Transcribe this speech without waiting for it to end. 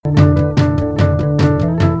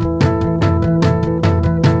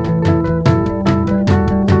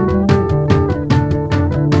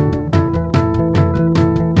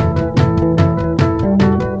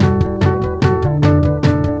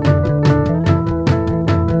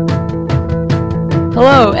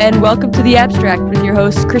Hello, and welcome to The Abstract with your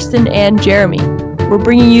hosts, Kristen and Jeremy. We're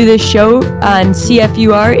bringing you this show on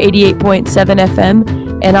CFUR 88.7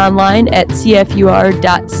 FM and online at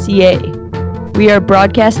cfur.ca. We are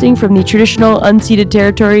broadcasting from the traditional unceded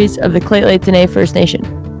territories of the Lheidli T'enneh First Nation.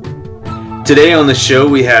 Today on the show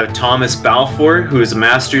we have Thomas Balfour, who is a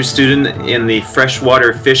master's student in the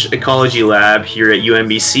Freshwater Fish Ecology Lab here at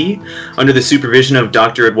UNBC under the supervision of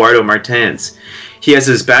Dr. Eduardo Martins. He has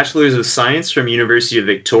his Bachelor's of Science from University of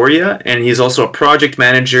Victoria, and he's also a project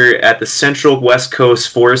manager at the Central West Coast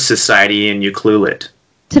Forest Society in Ucluelet.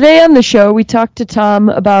 Today on the show, we talked to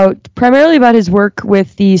Tom primarily about his work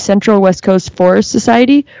with the Central West Coast Forest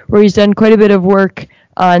Society, where he's done quite a bit of work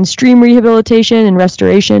on stream rehabilitation and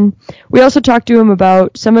restoration. We also talked to him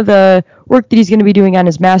about some of the work that he's going to be doing on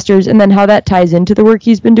his master's, and then how that ties into the work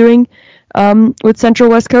he's been doing with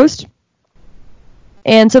Central West Coast,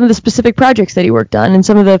 and some of the specific projects that he worked on, and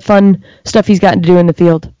some of the fun stuff he's gotten to do in the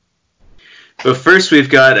field. But first, we've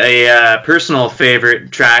got a personal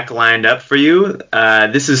favorite track lined up for you.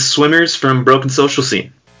 This is Swimmers from Broken Social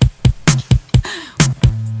Scene.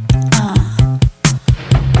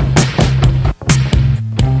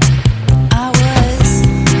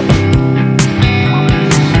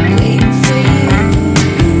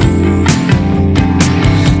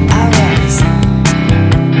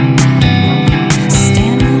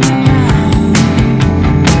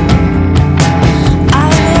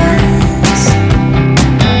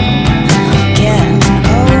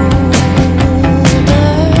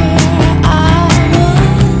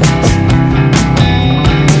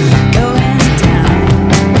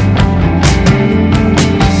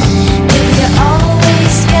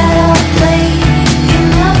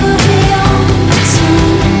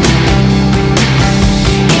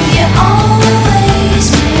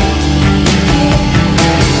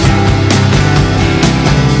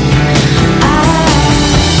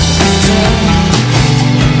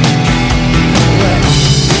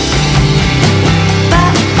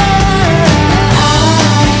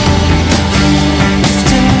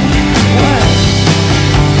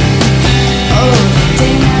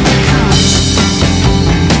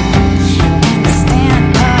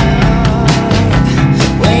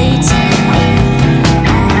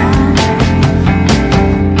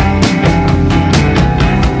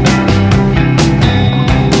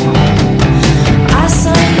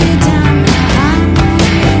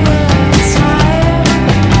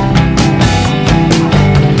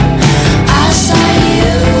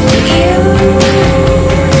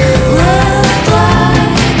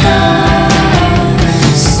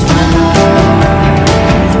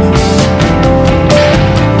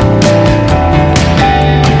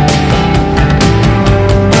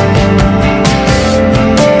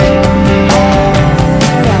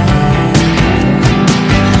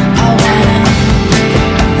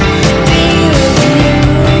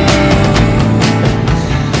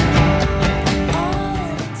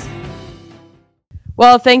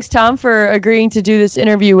 Well, thanks, Tom, for agreeing to do this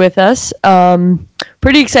interview with us.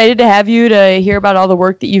 Pretty excited to have you to hear about all the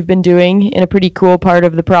work that you've been doing in a pretty cool part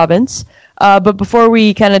of the province. But before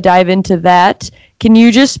we kind of dive into that, can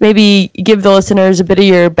you just maybe give the listeners a bit of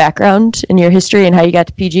your background and your history and how you got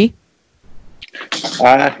to PG?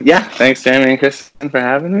 Yeah, thanks, Jeremy and Kristen, for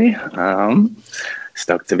having me.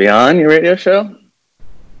 Stoked to be on your radio show.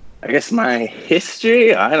 I guess my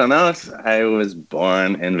history, I don't know. I was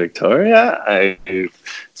born in Victoria. I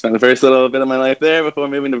spent the first little bit of my life there before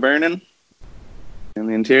moving to Vernon in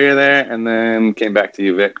the interior there, and then came back to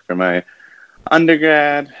UVic for my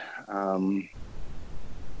undergrad. And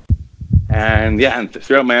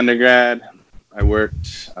throughout my undergrad, I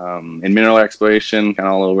worked in mineral exploration, kind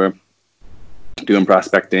of all over, doing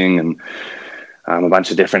prospecting and a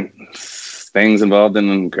bunch of different things involved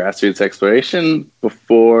in grassroots exploration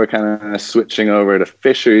before kind of switching over to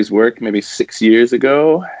fisheries work maybe 6 years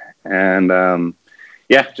ago. And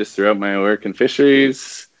just throughout my work in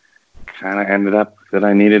fisheries, kind of ended up that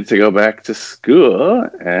I needed to go back to school,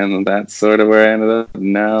 and that's sort of where I ended up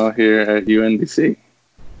now here at UNBC.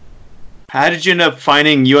 How did you end up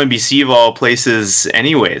finding UNBC of all places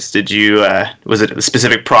anyways? Did you, was it a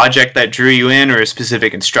specific project that drew you in, or a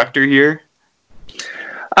specific instructor here?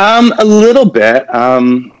 A little bit.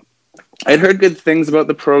 I'd heard good things about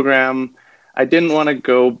the program. I didn't want to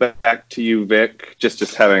go back to UVic,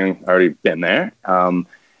 just having already been there. And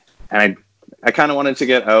I kind of wanted to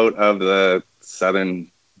get out of the southern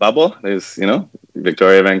bubble. There's,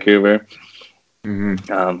 Victoria, Vancouver.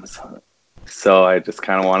 Mm-hmm. So I just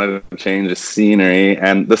kind of wanted to change the scenery,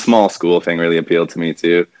 and the small school thing really appealed to me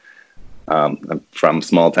too. I'm from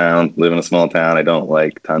small town, live in a small town. I don't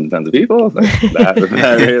like tons of people. That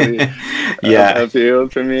really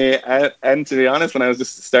appealed for me. And to be honest, when I was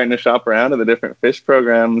just starting to shop around at the different fish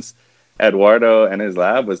programs, Eduardo and his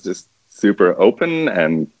lab was just super open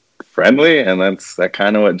and friendly, and that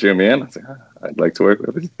kind of what drew me in. I was like, I'd like to work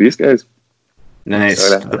with these guys. Nice.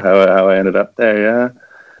 So that's how I ended up there. Yeah.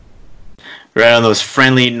 Right on those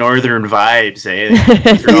friendly northern vibes, eh?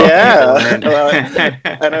 Yeah. And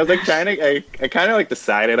I was like I kind of like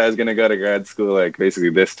decided I was going to go to grad school like basically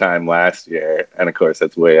this time last year, and of course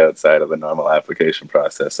that's way outside of the normal application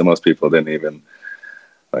process. So most people didn't even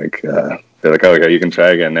like. They're like, oh yeah, you can try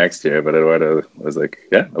again next year. But Eduardo was like,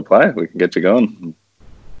 yeah, apply. We can get you going.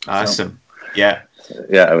 Awesome. So, yeah.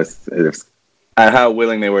 Yeah, it was how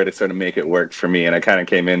willing they were to sort of make it work for me, and I kind of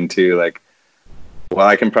came into like, well,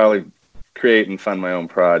 I can probably create and fund my own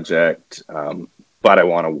project, but I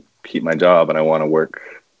want to keep my job and I want to work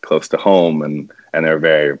close to home, and they're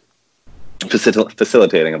very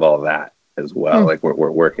facilitating of all of that as well. Like we're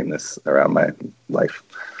working this around my life.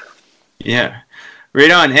 Yeah, right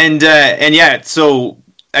on. And yeah, so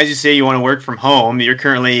as you say, you want to work from home. You're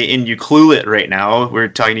currently in Ucluelet right now. We're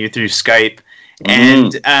talking to you through Skype,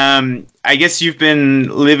 and I guess you've been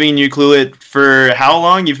living in Ucluelet for how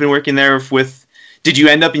long? You've been working there with. Did you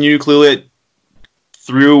end up in Ucluelet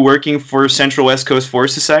through working for Central West Coast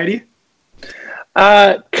Forest Society?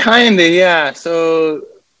 Kinda, yeah. So,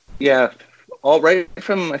 yeah, I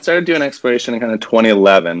started doing exploration in kind of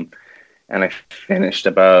 2011, and I finished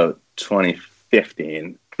about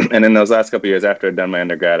 2015. And in those last couple of years after I'd done my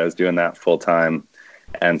undergrad, I was doing that full time.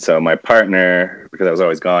 And so my partner, because I was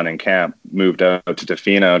always gone in camp, moved out to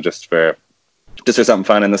Tofino just for something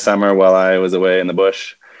fun in the summer while I was away in the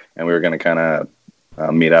bush, and we were going to kind of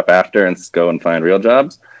meet up after and go and find real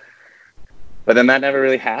jobs. But then that never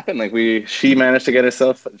really happened. Like she managed to get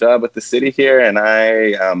herself a job with the city here, and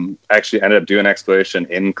I actually ended up doing exploration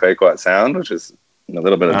in Clayoquot Sound, which is a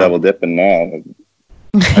little bit of double dipping now.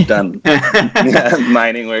 I've done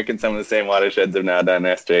mining work in some of the same watersheds. I've now done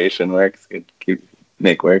restoration work.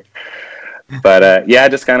 Make work. But yeah, I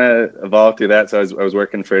just kind of evolved through that. So I was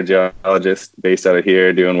working for a geologist based out of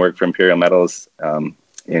here, doing work for Imperial Metals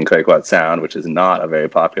in Clayoquot Sound, which is not a very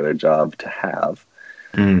popular job to have.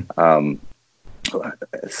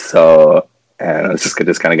 So, and I was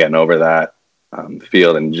just kind of getting over that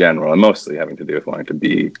field in general, and mostly having to do with wanting to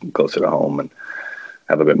be closer to home and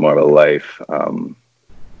have a bit more of a life.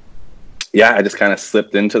 Yeah, I just kind of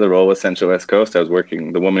slipped into the role with Central West Coast. I was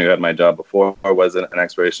working, the woman who had my job before was an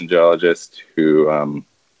exploration geologist who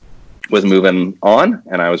was moving on,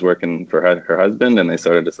 and I was working for her husband, and they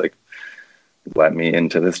sort of just like let me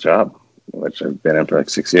into this job, which I've been in for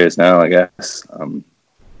like 6 years now, I guess.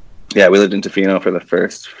 Yeah, we lived in Tofino for the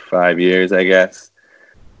first 5 years, I guess,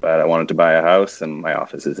 but I wanted to buy a house, and my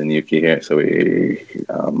office is in Yuki here, so we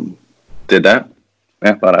did that.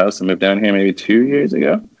 Yeah, bought a house and moved down here maybe 2 years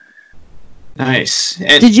ago. Nice.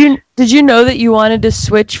 And did you know that you wanted to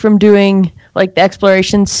switch from doing like the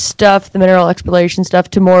exploration stuff, the mineral exploration stuff,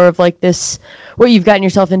 to more of like this, what you've gotten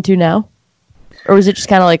yourself into now? Or was it just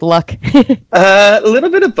kind of like luck? A little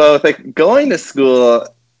bit of both. Like going to school,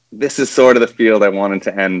 this is sort of the field I wanted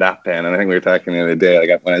to end up in. And I think we were talking the other day,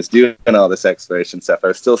 like when I was doing all this exploration stuff, I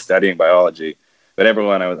was still studying biology. But I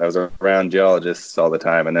was around geologists all the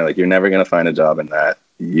time, and they're like, you're never going to find a job in that.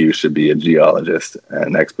 You should be a geologist,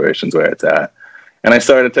 and exploration's where it's at. And I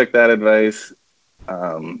sort of took that advice.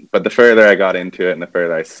 But the further I got into it and the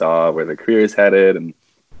further I saw where the career's headed, and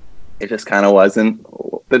it just kind of wasn't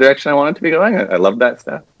the direction I wanted to be going. I loved that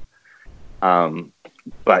stuff.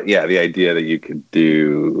 But yeah, the idea that you could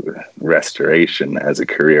do restoration as a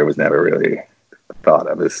career was never really thought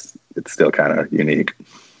of. It's still kind of unique.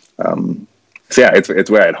 So yeah, it's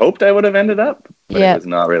where I'd hoped I would have ended up, but it was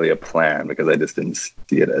not really a plan because I just didn't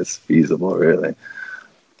see it as feasible, really.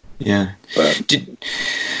 Yeah.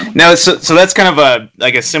 Now, so that's kind of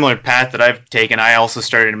a similar path that I've taken. I also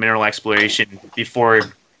started in mineral exploration before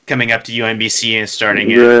coming up to UNBC and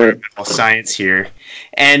starting in environmental science here,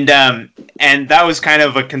 and that was kind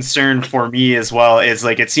of a concern for me as well. Is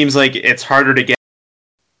like it seems like it's harder to get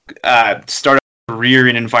start a career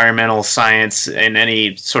in environmental science in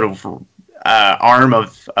any sort of arm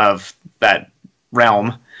of that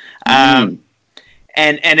realm. And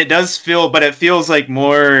it does feel, but it feels like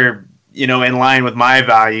more, in line with my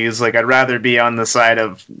values. Like I'd rather be on the side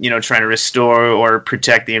of, trying to restore or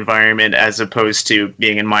protect the environment as opposed to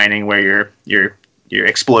being in mining where you're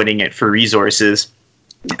exploiting it for resources.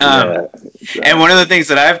 And one of the things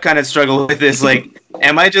that I've kind of struggled with is like,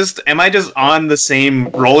 am I just on the same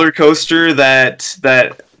roller coaster that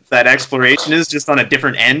that exploration is, just on a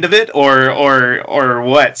different end of it, or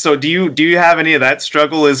what? So do you have any of that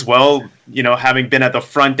struggle as well? Having been at the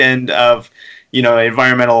front end of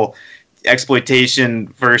environmental exploitation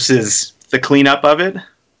versus the cleanup of it.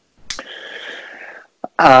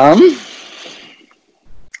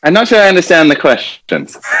 I'm not sure I understand the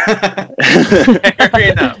questions.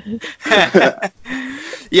 Fair enough.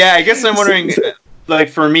 Yeah, I guess I'm wondering, like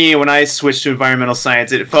for me, when I switched to environmental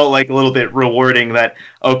science, it felt like a little bit rewarding that,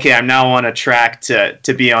 okay, I'm now on a track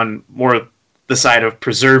to be on more the side of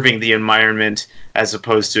preserving the environment as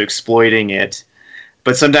opposed to exploiting it.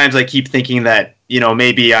 But sometimes I keep thinking that,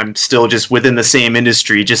 maybe I'm still just within the same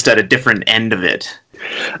industry, just at a different end of it.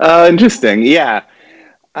 Interesting. Yeah.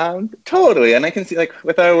 Totally. And I can see, like,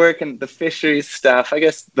 with our work and the fisheries stuff, I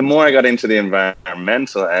guess the more I got into the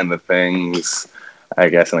environmental end of things, I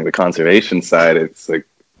guess, and like the conservation side, it's like,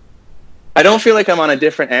 I don't feel like I'm on a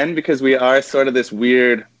different end, because we are sort of this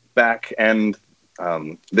weird back end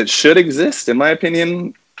that should exist, in my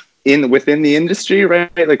opinion, within the industry, right?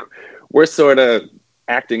 Like, we're sort of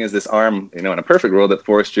acting as this arm, in a perfect world, that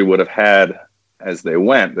forestry would have had as they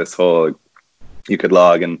went, this whole, you could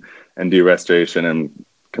log and do restoration and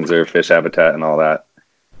conserve fish habitat and all that.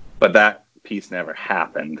 But that piece never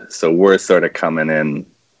happened. So we're sort of coming in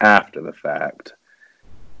after the fact.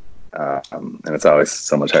 And it's always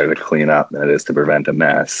so much harder to clean up than it is to prevent a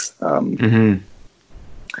mess.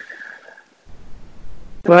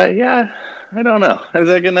 But yeah, I don't know. Is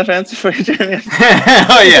that a good enough answer for you, Jeremy?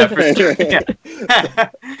 Oh yeah, for sure.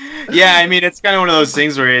 Yeah. I mean, it's kind of one of those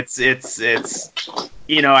things where it's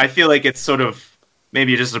I feel like it's sort of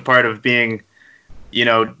maybe just a part of being,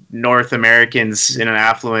 North Americans in an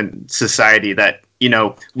affluent society that,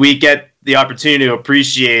 we get the opportunity to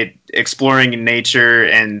appreciate exploring in nature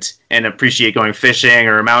and appreciate going fishing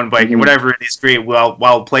or mountain biking, whatever, in these great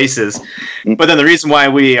wild places. But then the reason why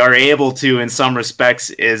we are able to, in some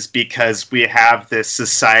respects, is because we have this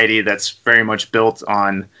society that's very much built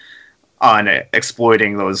on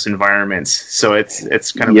exploiting those environments. So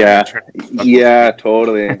it's kind of yeah,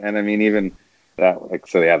 totally. And I mean, even that, like,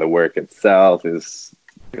 so yeah, the work itself is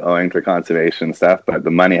going for conservation stuff, but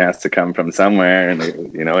the money has to come from somewhere. And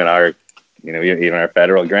in our even our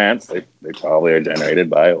federal grants, they probably are generated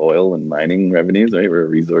by oil and mining revenues, right? We're a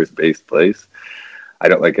resource-based place.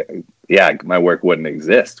 My work wouldn't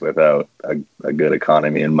exist without a good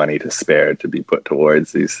economy and money to spare to be put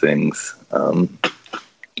towards these things. So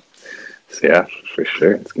yeah, for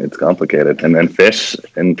sure, it's complicated. And then fish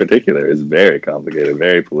in particular is very complicated,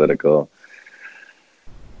 very political.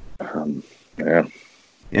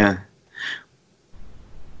 Yeah.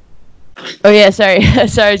 Oh yeah, sorry.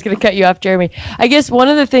 Sorry, I was going to cut you off, Jeremy. I guess one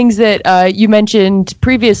of the things that you mentioned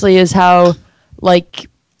previously is how, like,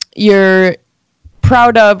 you're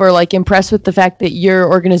proud of or, like, impressed with the fact that your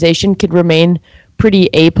organization could remain pretty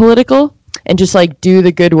apolitical and just, like, do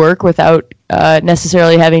the good work without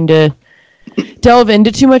necessarily having to delve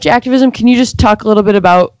into too much activism. Can you just talk a little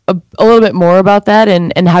bit more about that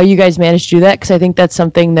and how you guys managed to do that? Because I think that's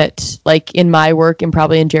something that, like, in my work and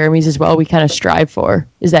probably in Jeremy's as well, we kind of strive for,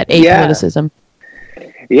 is that apoliticism.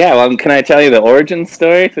 Yeah, well, can I tell you the origin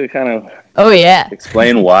story to kind of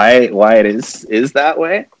explain why it is that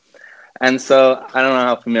way? And so I don't know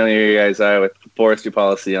how familiar you guys are with forestry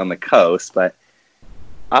policy on the coast, but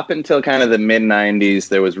up until kind of the mid-90s,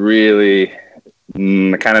 there was really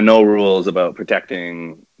kind of no rules about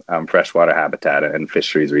protecting freshwater habitat and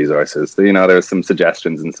fisheries resources. So, there was some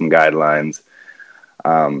suggestions and some guidelines.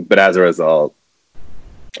 But as a result,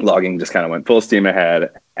 logging just kind of went full steam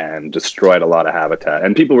ahead and destroyed a lot of habitat.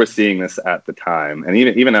 And people were seeing this at the time. And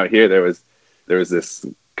even out here, there was this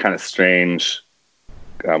kind of strange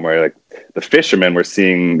where, like, the fishermen were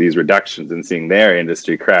seeing these reductions and seeing their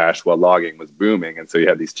industry crash while logging was booming. And so you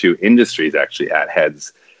had these two industries actually at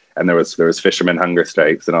heads. And there was fishermen hunger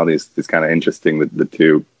strikes and all these kind of interesting, the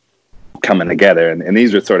two coming together. And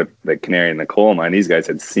these were sort of the canary in the coal mine. These guys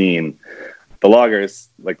had seen the loggers,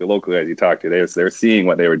 like the local guys you talked to, they were seeing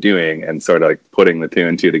what they were doing and sort of like putting the two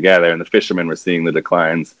and two together. And the fishermen were seeing the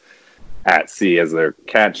declines at sea as they're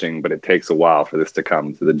catching, but it takes a while for this to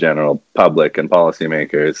come to the general public and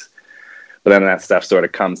policymakers. But then that stuff sort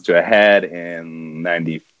of comes to a head in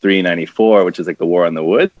 93, 94, which is like the War on the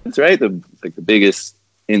Woods, right? The biggest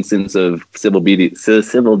instance of civil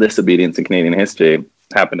disobedience in Canadian history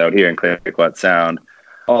happened out here in Clayoquot Sound.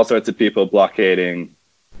 All sorts of people blockading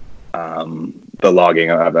the logging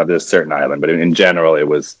of this certain island, but in general, it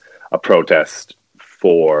was a protest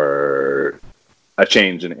for a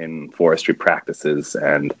change in forestry practices,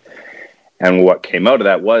 and what came out of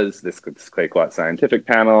that was this Clayoquot Scientific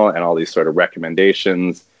Panel and all these sort of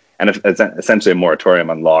recommendations. and it's essentially a moratorium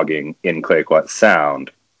on logging in Clayoquot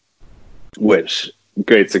Sound, which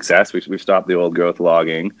great success. We've stopped the old growth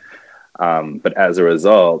logging. But as a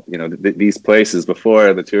result, these places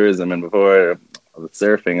before the tourism and before the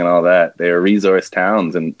surfing and all that, they were resource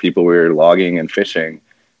towns, and people were logging and fishing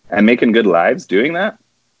and making good lives doing that.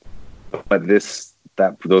 But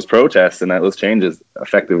those protests and those changes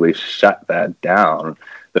effectively shut that down.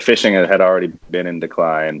 The fishing had already been in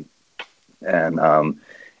decline, and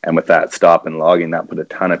with that stop in logging, that put a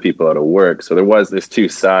ton of people out of work. So there's two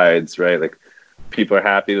sides, right? Like, people are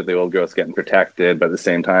happy that the old growth's getting protected, but at the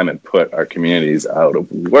same time, it put our communities out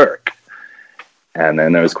of work. And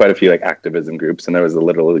then there was quite a few like activism groups, and there was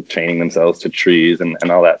literally chaining themselves to trees, and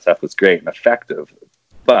all that stuff was great and effective.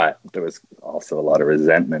 But there was also a lot of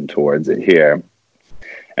resentment towards it here.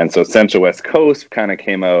 And so Central West Coast kind of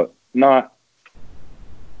came out, not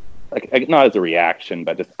as a reaction,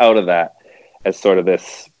 but just out of that as sort of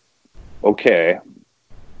this, okay,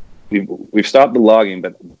 we've stopped the logging,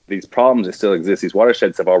 but these problems still exist. These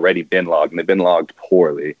watersheds have already been logged, and they've been logged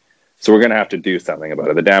poorly. So we're going to have to do something about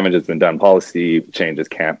it. The damage has been done. Policy changes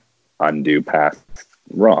can't undo past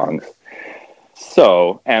wrongs.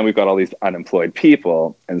 So, and we've got all these unemployed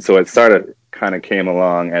people. And so it kind of came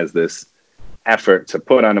along as this effort to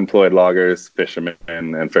put unemployed loggers, fishermen,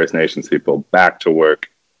 and First Nations people back to work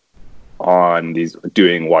on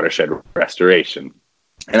doing watershed restoration.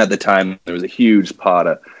 And at the time, there was a huge pot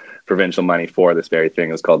of provincial money for this very thing.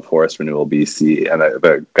 It was called Forest Renewal BC. And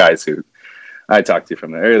the guys who I talked to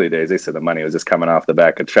from the early days, they said the money was just coming off the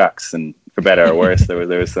back of trucks, and for better or worse, there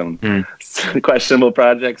was some questionable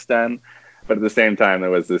projects done. But at the same time, there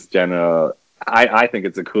was this general, I think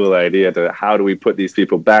it's a cool idea to how do we put these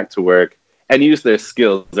people back to work and use their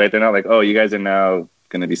skills, right? They're not like, oh, you guys are now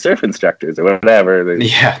going to be surf instructors or whatever.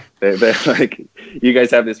 They're like, you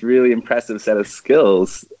guys have this really impressive set of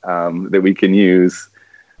skills that we can use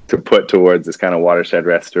to put towards this kind of watershed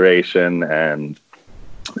restoration. And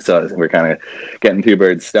so we're kind of getting two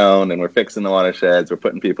birds stoned, and we're fixing the watersheds, we're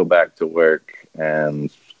putting people back to work,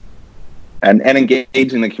 and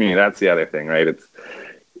engaging the community. That's the other thing, right? It's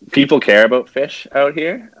people care about fish out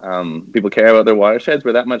here. People care about their watersheds.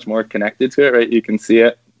 We're that much more connected to it, right? You can see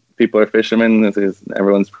it. People are fishermen.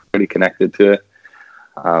 Everyone's pretty connected to it.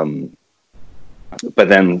 But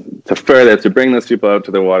then to bring those people out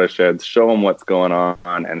to their watersheds, show them what's going on,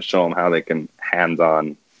 and show them how they can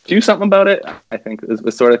hands-on do something about it, I think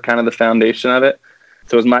was sort of kind of the foundation of it.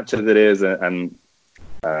 So as much as it is about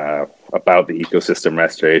the ecosystem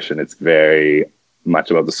restoration, it's very much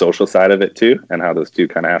about the social side of it too, and how those two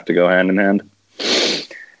kind of have to go hand in hand.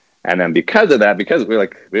 And then because of that, because we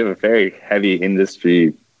have a very heavy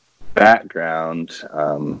industry background,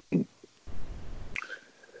 well,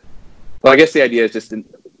 I guess the idea is just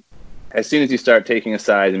as soon as you start taking a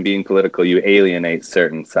side and being political, you alienate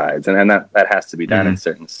certain sides. And that has to be done in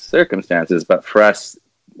certain circumstances. But for us,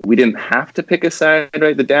 we didn't have to pick a side,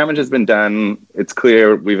 right? The damage has been done. It's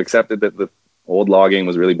clear. We've accepted that the old logging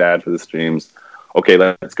was really bad for the streams. Okay,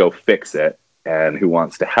 let's go fix it. And who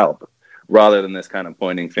wants to help? Rather than this kind of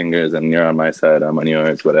pointing fingers and you're on my side, I'm on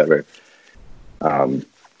yours, whatever. And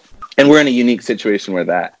we're in a unique situation where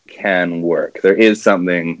that can work. There is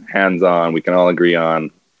something hands-on we can all agree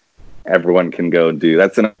on. Everyone can go do.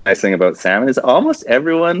 That's the nice thing about salmon is almost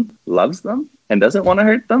everyone loves them and doesn't want to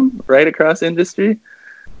hurt them right across industry.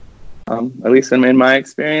 At least in my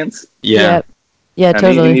experience. Yeah,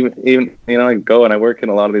 totally. Even I go and I work in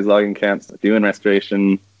a lot of these logging camps doing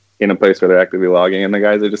restoration in a place where they're actively logging, and the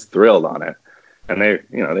guys are just thrilled on it. And they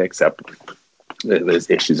accept there's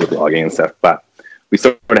issues with logging and stuff, but we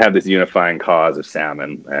sort of have this unifying cause of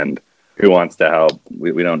salmon, and who wants to help?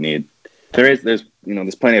 We don't need. There's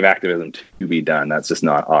plenty of activism to be done. That's just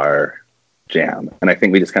not our jam. And I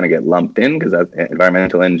think we just kind of get lumped in because that's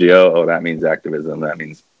environmental NGO. Oh, that means activism. That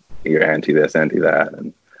means you're anti this, anti that.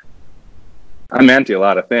 And I'm anti a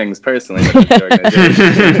lot of things personally. But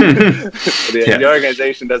the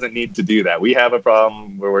organization doesn't need to do that. We have a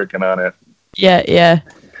problem. We're working on it. Yeah.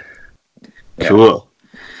 Cool.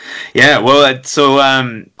 Yeah, well, I'd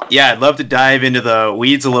love to dive into the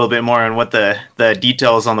weeds a little bit more on what the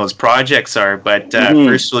details on those projects are. But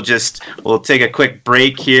first, we'll take a quick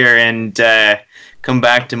break here and come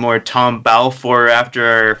back to more Tom Balfour after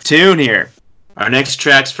our tune here. Our next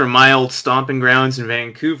track's from my old stomping grounds in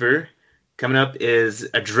Vancouver. Coming up is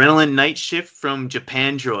Adrenaline Night Shift from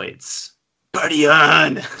Japan Droids. Party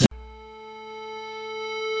on!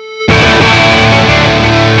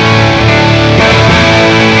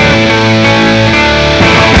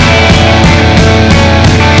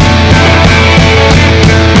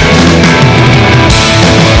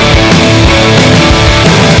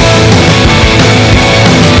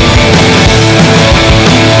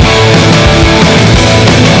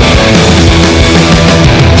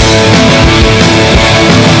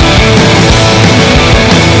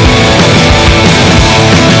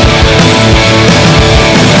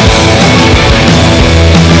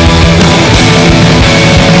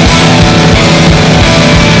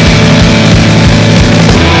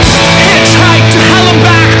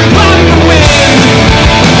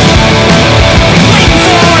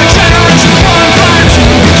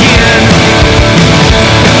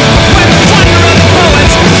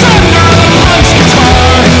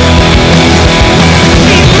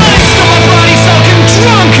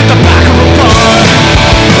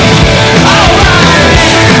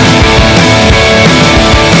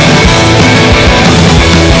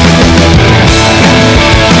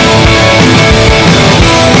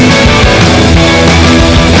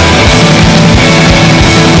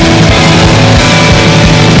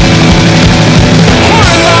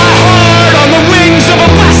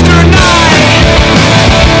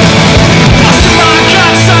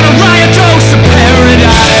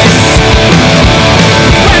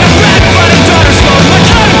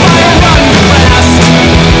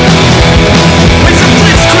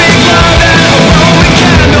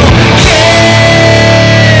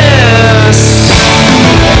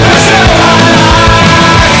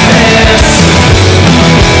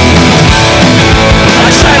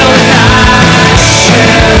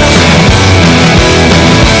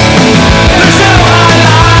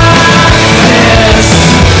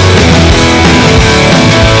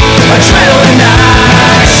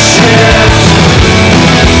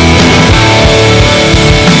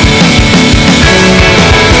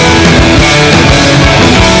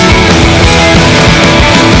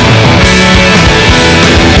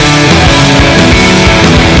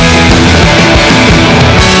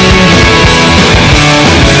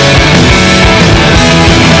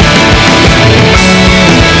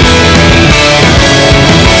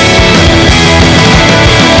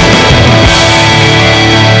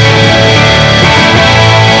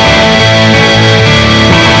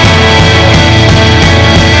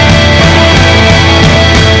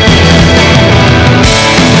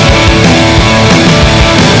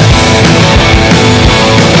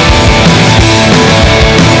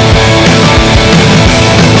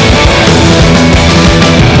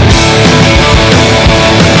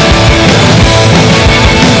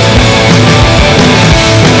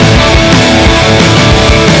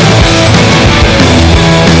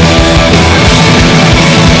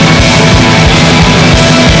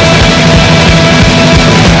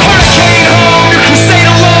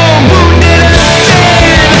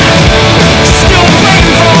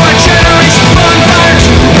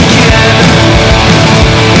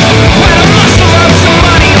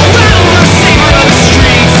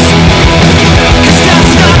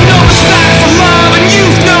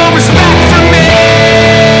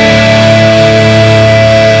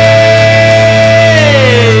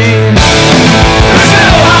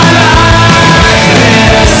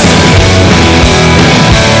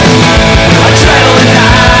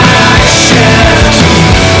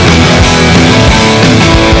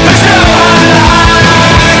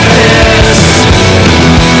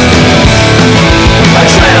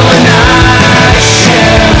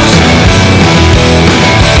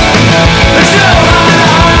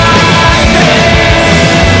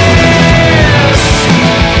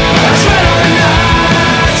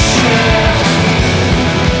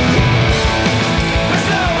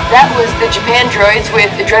 the Japan Droids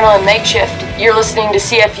with Adrenaline Night Shift. You're listening to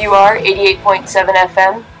CFUR 88.7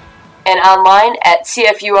 FM and online at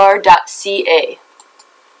cfur.ca.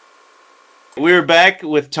 We're back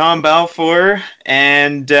with Tom Balfour,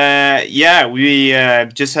 and we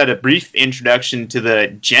just had a brief introduction to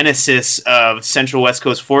the genesis of Central West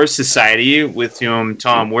Coast Forest Society, with whom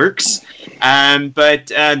Tom works.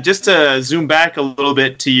 But just to zoom back a little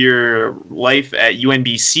bit to your life at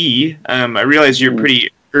UNBC, I realize you're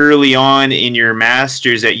pretty early on in your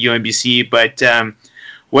master's at UNBC, but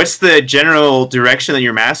what's the general direction that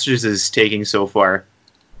your master's is taking so far?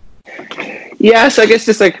 Yeah, so I guess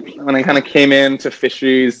just like when I kind of came into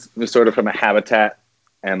fisheries, it was sort of from a habitat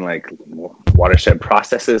and like watershed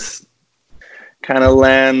processes kind of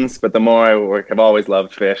lens. But the more I work, I've always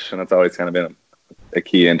loved fish, and it's always kind of been a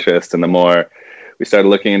key interest. And the more we started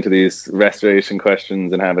looking into these restoration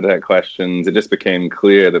questions and habitat questions, it just became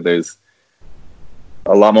clear that there's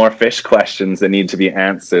a lot more fish questions that need to be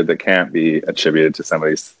answered that can't be attributed to some of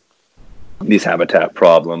these habitat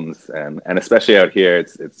problems. And especially out here,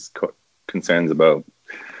 it's concerns about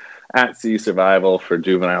at-sea survival for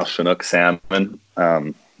juvenile Chinook salmon.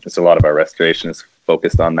 Just a lot of our restoration is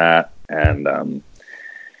focused on that, and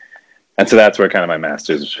so that's where kind of my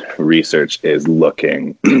master's research is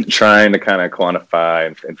looking, trying to kind of quantify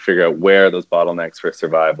and figure out where those bottlenecks for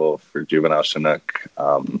survival for juvenile Chinook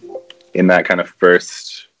in that kind of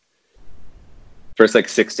first like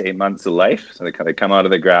 6 to 8 months of life. So they come out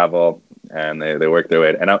of the gravel and they work their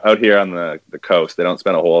way. And out here on the coast, they don't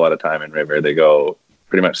spend a whole lot of time in river. They go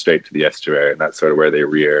pretty much straight to the estuary, and that's sort of where they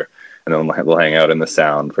rear. And then they'll hang out in the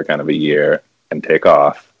sound for kind of a year and take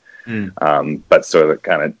off. But sort of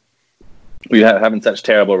kind of, we having such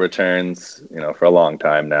terrible returns, for a long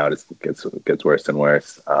time now. It just gets worse and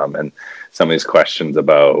worse. And some of these questions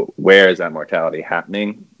about where is that mortality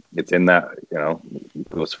happening? It's in that,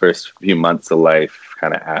 those first few months of life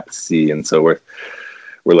kind of at sea. And so we're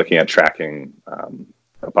looking at tracking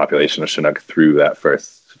a population of Chinook through that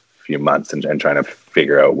first few months and trying to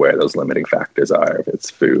figure out where those limiting factors are, if it's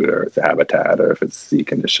food or if it's habitat or if it's sea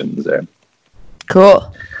conditions.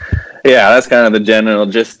 Cool. Yeah, that's kind of the general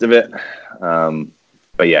gist of it.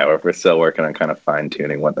 But yeah, we're still working on kind of fine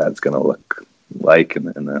tuning what that's going to look like and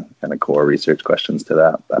the kind of core research questions to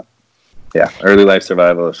that. But yeah, early life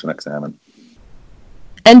survival of Chinook salmon.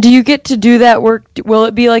 And do you get to do that work? Will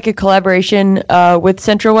it be like a collaboration with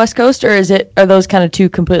Central West Coast, or are those kind of two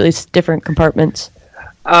completely different compartments?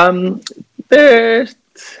 They're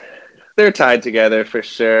tied together for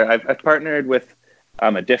sure. I've partnered with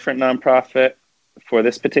a different nonprofit for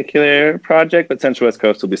this particular project, but Central West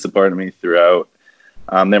Coast will be supporting me throughout.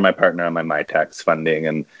 They're my partner on my tax funding,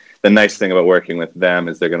 and the nice thing about working with them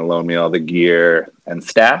is they're going to loan me all the gear and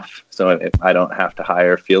staff. So if I don't have to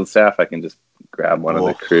hire field staff, I can just grab one of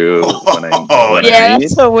the crew when I need.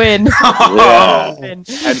 That's a win. Yeah. And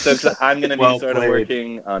so I'm going to be sort of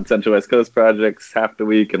working on Central West Coast projects half the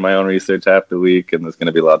week and my own research half the week, and there's going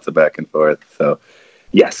to be lots of back and forth. So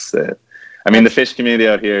yes, the fish community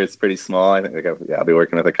out here is pretty small. I think I'll be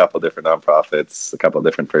working with a couple different nonprofits, a couple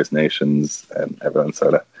different First Nations, and everyone's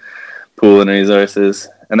sort of pooling resources.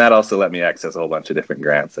 And that also let me access a whole bunch of different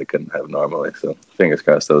grants I couldn't have normally. So fingers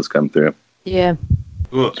crossed those come through. Yeah.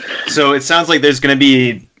 Cool. So it sounds like there's going to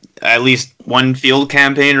be at least one field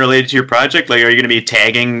campaign related to your project. Like, are you going to be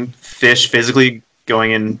tagging fish physically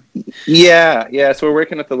going in? Yeah. So we're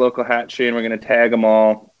working with the local hatchery, and we're going to tag them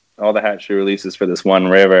all the hatchery releases for this one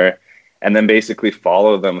river, and then basically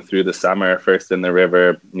follow them through the summer, first in the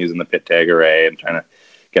river using the pit tag array and trying to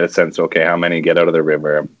get a sense of, okay, how many get out of the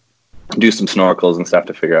river, do some snorkels and stuff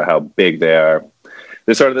to figure out how big they are.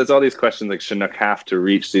 There's all these questions like Chinook have to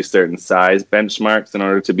reach these certain size benchmarks in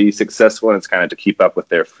order to be successful, and it's kind of to keep up with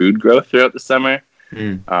their food growth throughout the summer.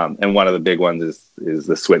 And one of the big ones is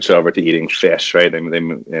the switch over to eating fish, right? They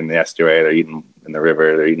in the estuary, they're eating in the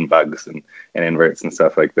river, they're eating bugs and inverts and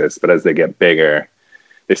stuff like this. But as they get bigger,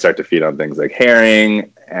 they start to feed on things like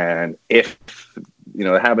herring. And if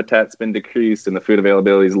the habitat's been decreased and the food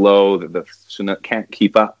availability is low, the Chinook can't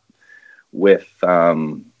keep up with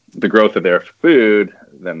the growth of their food,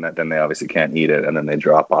 then they obviously can't eat it, and then they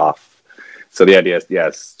drop off. So the idea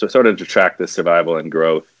is, to sort of track the survival and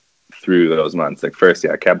growth through those months. Like first,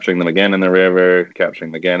 capturing them again in the river,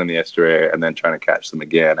 capturing them again in the estuary, and then trying to catch them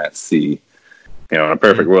again at sea. In a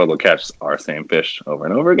perfect world, we'll catch our same fish over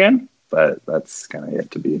and over again, but that's kind of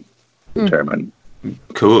yet to be determined.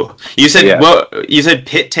 Cool. You said you said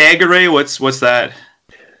pit tag array. What's that?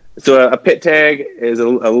 So a pit tag is a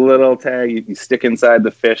little tag you stick inside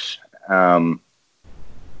the fish, and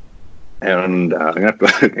I can't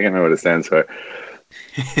remember what it stands for.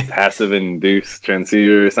 passive induced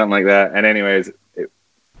transceiver or something like that. And anyways,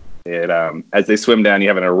 as they swim down, you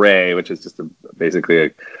have an array, which is just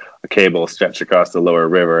basically a cable stretched across the lower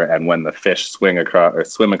river, and when the fish swim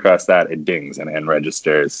across that, it dings and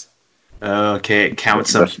registers. Okay, it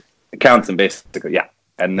counts them. It counts them basically, yeah.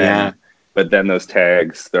 And then, but then those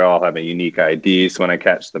tags, they all have a unique ID. So when I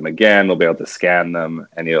catch them again, we'll be able to scan them,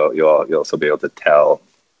 and you'll also be able to tell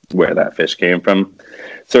where that fish came from.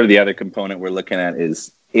 Sort of the other component we're looking at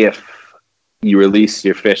is if you release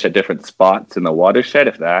your fish at different spots in the watershed,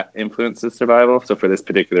 if that influences survival. So for this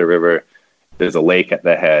particular river, there's a lake at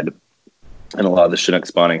the head, and a lot of the Chinook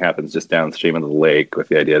spawning happens just downstream of the lake, with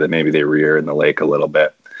the idea that maybe they rear in the lake a little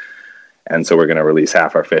bit. And so we're going to release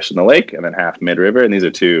half our fish in the lake and then half mid-river. And these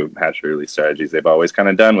are two hatchery release strategies they've always kind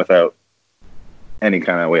of done without any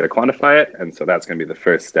kind of way to quantify it. And so that's going to be the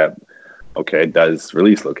first step. Okay, does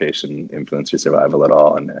release location influence your survival at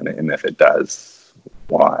all? And if it does,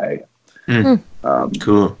 why?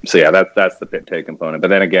 Cool. So yeah, that's the pit tag component. But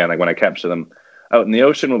then again, like when I capture them out in the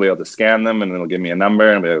ocean, we'll be able to scan them, and it'll give me a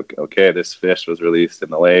number, and be like, okay, this fish was released in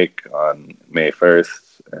the lake on May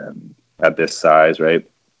 1st, and at this size, right?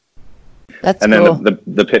 That's and cool. then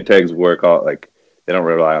the pit tags work all like they don't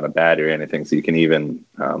rely on a battery or anything, so you can even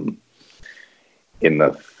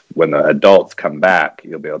when the adults come back,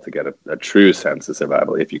 you'll be able to get a true sense of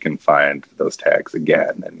survival if you can find those tags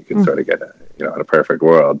again, and you can sort of get in a perfect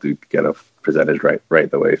world, you get a percentage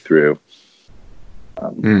right the way through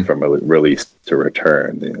from release to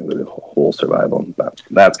return, the whole survival. But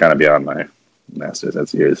that's kind of beyond my masters.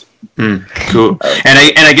 That's years. Cool.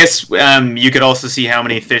 And I guess you could also see how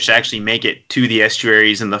many fish actually make it to the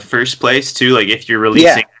estuaries in the first place too. Like if you're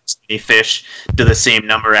releasing many fish, do the same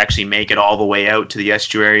number actually make it all the way out to the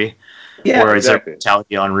estuary? Yeah, or is exactly. there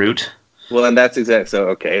mortality en route? Well, and that's exactly so.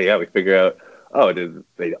 Okay, yeah, we figure out. Oh,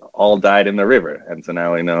 they all died in the river, and so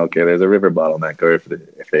now we know. Okay, there's a river bottleneck, or if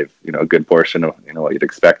they've a good portion of what you'd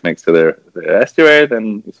expect next to their estuary,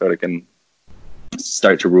 then you sort of can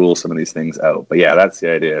start to rule some of these things out. But yeah, that's the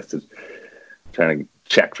idea, is to trying to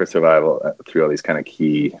check for survival through all these kind of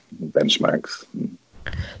key benchmarks.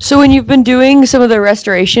 So when you've been doing some of the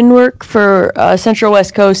restoration work for Central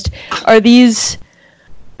West Coast, are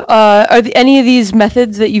any of these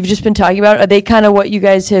methods that you've just been talking about, are they kind of what you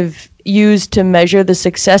guys have used to measure the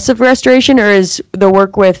success of restoration, or is the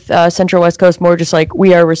work with Central West Coast more just like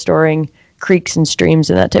we are restoring creeks and streams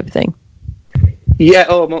and that type of thing? Yeah,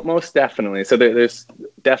 most definitely. So there's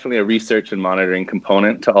definitely a research and monitoring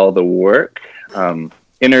component to all the work.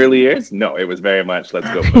 In early years, no, it was very much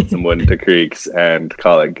let's go put some wood into creeks and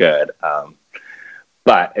call it good.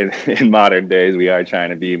 But in modern days, we are trying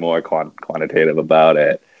to be more quantitative about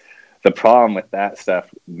it. The problem with that stuff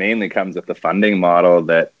mainly comes with the funding model,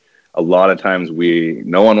 that a lot of times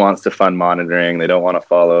no one wants to fund monitoring. They don't want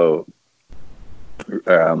to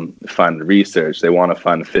fund research. They want to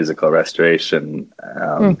fund physical restoration.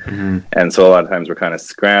 And so a lot of times we're kind of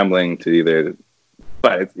scrambling to either,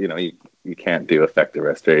 but it's, you can't do effective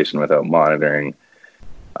restoration without monitoring.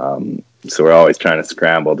 So we're always trying to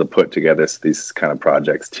scramble to put together these kind of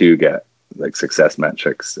projects to get like success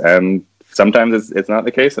metrics. And sometimes it's not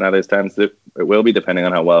the case, and other times it will be, depending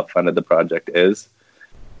on how well funded the project is.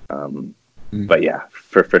 But yeah,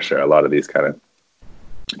 for sure, a lot of these kind of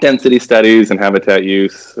density studies and habitat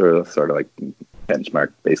use, or sort of like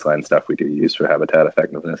benchmark baseline stuff, we do use for habitat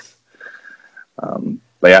effectiveness.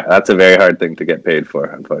 But yeah, that's a very hard thing to get paid for,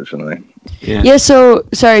 unfortunately. Yeah, so,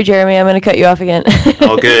 sorry, Jeremy, I'm going to cut you off again.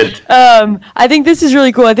 All good. I think this is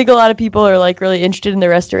really cool. I think a lot of people are, like, really interested in the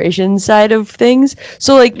restoration side of things.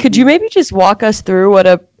 So, like, could you maybe just walk us through what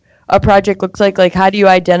a project looks like? Like, how do you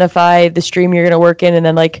identify the stream you're going to work in? And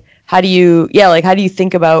then, like, how do you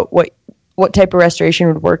think about what type of restoration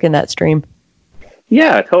would work in that stream?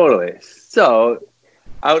 Yeah, totally. So,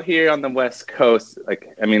 out here on the West Coast,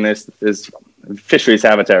 there's fisheries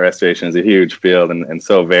habitat restoration is a huge field and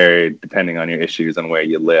so varied depending on your issues and where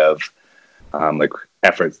you live. Like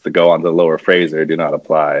efforts to go on the Lower Fraser do not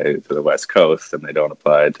apply to the West Coast, and they don't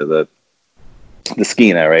apply to the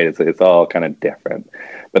Skeena, right? It's all kind of different.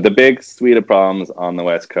 But the big suite of problems on the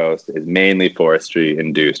West Coast is mainly forestry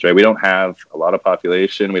induced, right? We don't have a lot of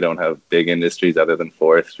population. We don't have big industries other than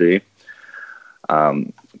forestry.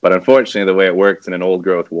 But unfortunately, the way it works in an old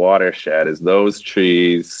growth watershed is those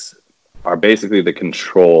trees are basically the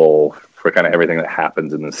control for kind of everything that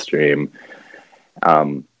happens in the stream.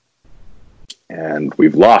 And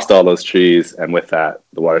we've lost all those trees, and with that,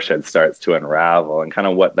 the watershed starts to unravel. And kind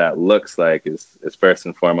of what that looks like is first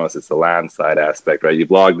and foremost, it's the landside aspect, right?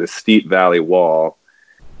 You've logged this steep valley wall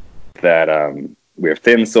that we have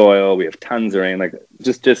thin soil, we have tons of rain, like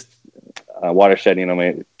just watershed,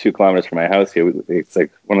 2 kilometers from my house here. It's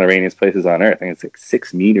like one of the rainiest places on earth. I think it's like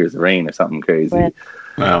 6 meters of rain or something crazy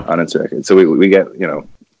on its record. So we get,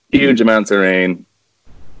 huge amounts of rain.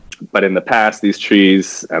 But in the past, these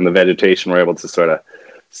trees and the vegetation were able to sort of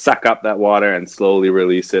suck up that water and slowly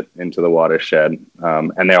release it into the watershed.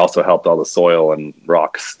 And they also helped all the soil and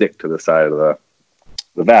rocks stick to the side of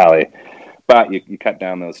the valley. But you cut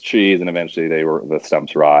down those trees and eventually the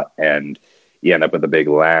stumps rot and you end up with a big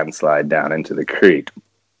landslide down into the creek.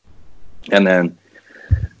 And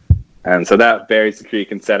so that buries the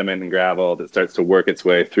creek in sediment and gravel that starts to work its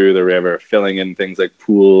way through the river, filling in things like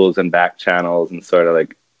pools and back channels and sort of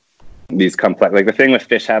like these complex, like the thing with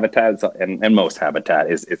fish habitats and most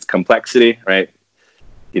habitat is its complexity, right?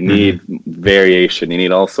 You need variation. You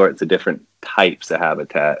need all sorts of different types of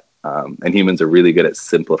habitat. And humans are really good at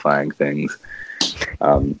simplifying things.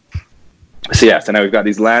 So now we've got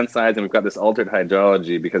these landslides and we've got this altered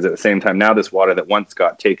hydrology because at the same time, now this water that once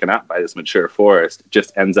got taken up by this mature forest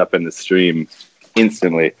just ends up in the stream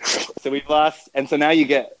instantly. So we've lost, and so now you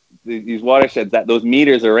get these watersheds that those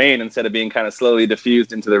meters of rain, instead of being kind of slowly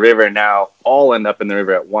diffused into the river, now all end up in the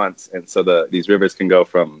river at once. And so these rivers can go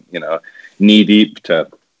from, knee deep to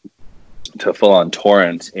full on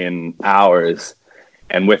torrent in hours.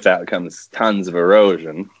 And with that comes tons of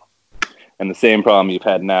erosion. And the same problem you've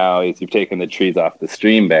had now is you've taken the trees off the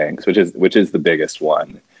stream banks, which is the biggest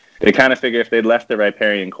one. They kind of figure if they'd left the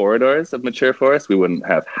riparian corridors of mature forest, we wouldn't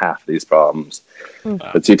have half these problems.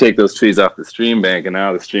 But so you take those trees off the stream bank, and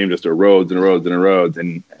now the stream just erodes and erodes and erodes,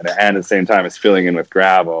 and at the same time it's filling in with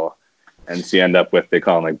gravel. And so you end up with, they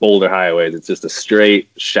call them like boulder highways. It's just a straight,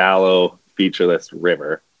 shallow, featureless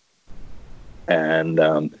river. And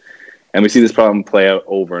we see this problem play out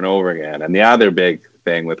over and over again. And the other big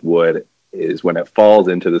thing with wood is when it falls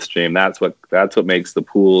into the stream, that's what makes the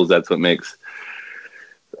pools, that's what makes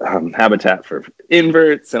habitat for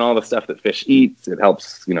inverts and all the stuff that fish eats. It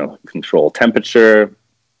helps, control temperature.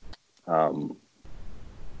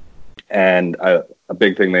 And a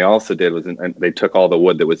big thing they also did was they took all the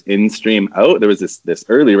wood that was in stream out. There was this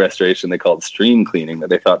early restoration they called stream cleaning, that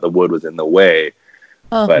they thought the wood was in the way.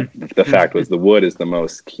 But the fact was the wood is the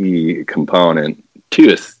most key component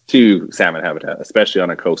to salmon habitat, especially on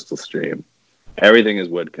a coastal stream. Everything is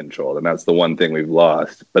wood controlled, and that's the one thing we've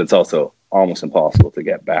lost. But it's also almost impossible to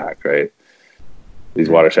get back, right? These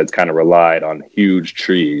watersheds kind of relied on huge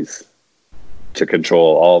trees to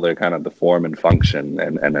control all their kind of the form and function,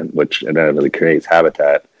 and which inevitably creates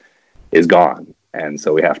habitat, is gone. And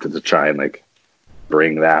so we have to try and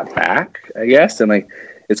bring that back, I guess. And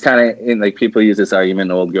it's kind of in people use this argument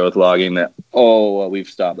in old growth logging that, we've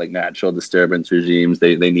stopped natural disturbance regimes.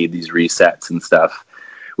 They need these resets and stuff,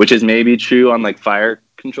 which is maybe true on fire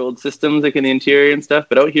controlled systems in the interior and stuff.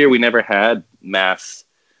 But out here, we never had mass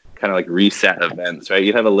kind of reset events, right?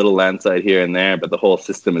 You have a little landslide here and there, but the whole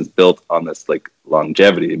system is built on this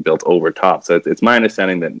longevity built over top. So it's my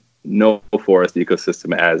understanding that no forest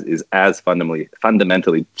ecosystem is as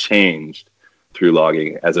fundamentally changed through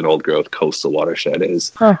logging as an old growth coastal watershed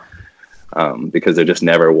is. Because there just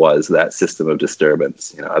never was that system of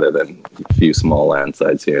disturbance, other than a few small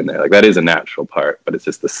landslides here and there. That is a natural part, but it's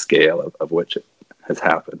just the scale of which it has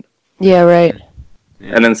happened. Yeah, right.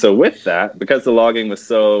 Yeah. And then so with that, because the logging was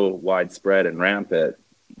so widespread and rampant,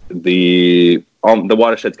 the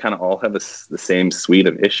watersheds kind of all have the same suite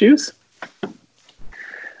of issues.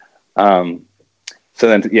 So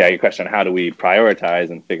then, your question, how do we prioritize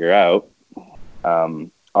and figure out?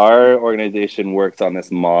 Our organization works on this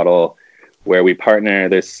model where we partner.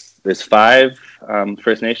 There's 5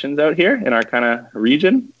 First Nations out here in our kind of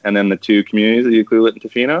region, and then the 2 communities of Ucluelet and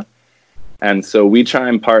Tofino. And so we try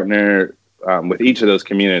and partner with each of those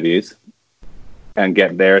communities and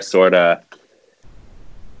get their sort of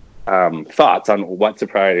thoughts on what's a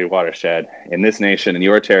priority watershed in this nation, in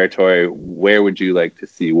your territory. Where would you like to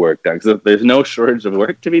see work done? Because there's no shortage of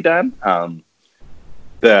work to be done.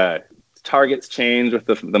 The targets change with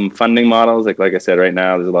the funding models. Like I said, right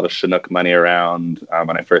now there's a lot of Chinook money around.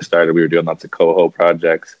 When I first started, we were doing lots of coho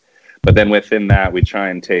projects, but then within that we try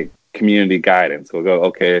and take community guidance. We'll go,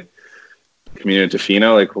 okay, community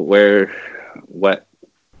Tofino, what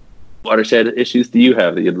watershed issues do you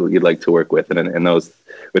have that you'd like to work with? And those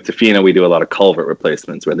with Tofino, we do a lot of culvert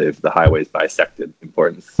replacements where the highways bisected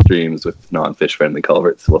important streams with non-fish friendly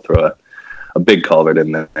culverts. We'll throw a big culvert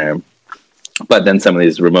in there. But then some of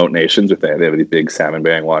these remote nations, they have these big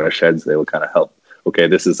salmon-bearing watersheds, they will kind of help. Okay,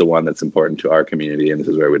 this is the one that's important to our community, and this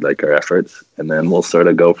is where we'd like our efforts. And then we'll sort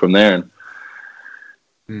of go from there.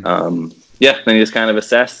 And, then you just kind of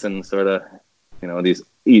assess and sort of,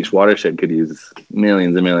 each watershed could use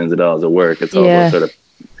millions and millions of dollars of work. It's all about sort of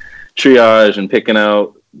triage and picking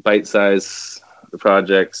out bite-size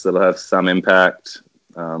projects that'll have some impact.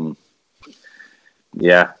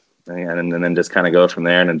 And then just kind of go from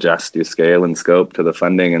there and adjust your scale and scope to the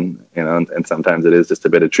funding. And, and sometimes it is just a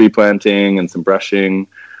bit of tree planting and some brushing,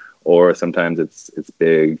 or sometimes it's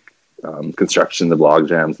big construction of log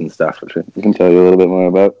jams and stuff, which we can tell you a little bit more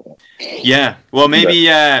about. Yeah. Well,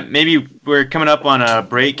 maybe we're coming up on a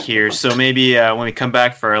break here, so maybe when we come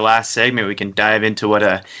back for our last segment, we can dive into what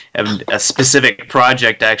a specific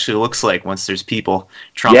project actually looks like once there's people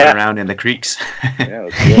tromping around in the creeks. Yeah,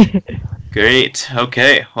 let's go. Great.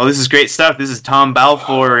 Okay. Well, this is great stuff. This is Tom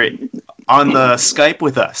Balfour on the Skype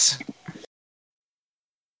with us.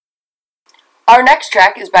 Our next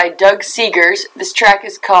track is by Doug Seegers. This track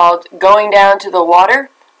is called Going Down to the Water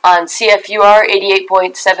on CFUR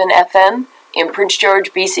 88.7 FM in Prince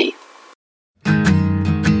George, BC.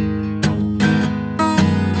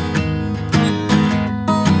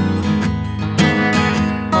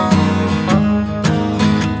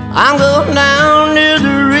 I'm going down to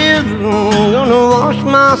the river, gonna wash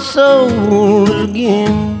my soul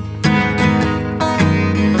again.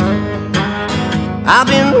 I've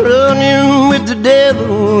been running with the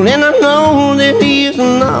devil, and I know that he is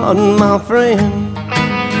not my friend.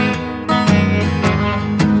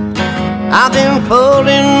 I've been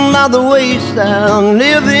falling by the wayside,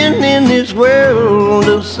 living in this world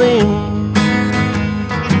of sin.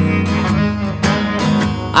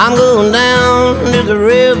 I'm going down to the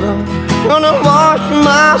river, gonna wash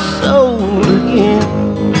my soul again.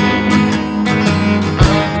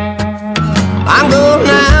 I'm going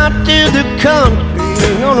out to the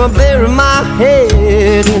country, gonna bury my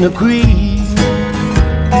head in a creek.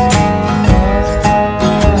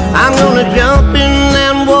 I'm gonna jump in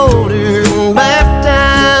that water and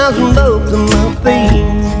baptize both of my feet.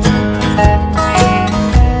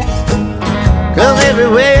 'Cause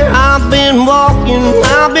everywhere I've been walking,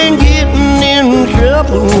 I've been getting in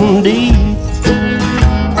trouble deep.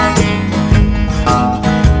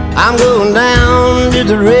 I'm going down to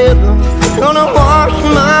the river, gonna wash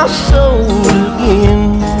my soul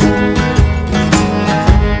again.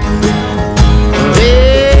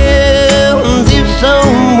 Well, if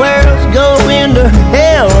somewhere's going to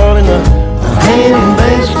hell in a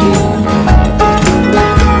handbasket,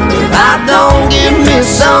 if I don't give me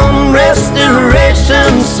some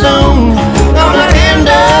restoration soon, gonna end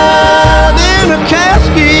up in a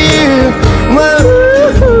casket. Whoa.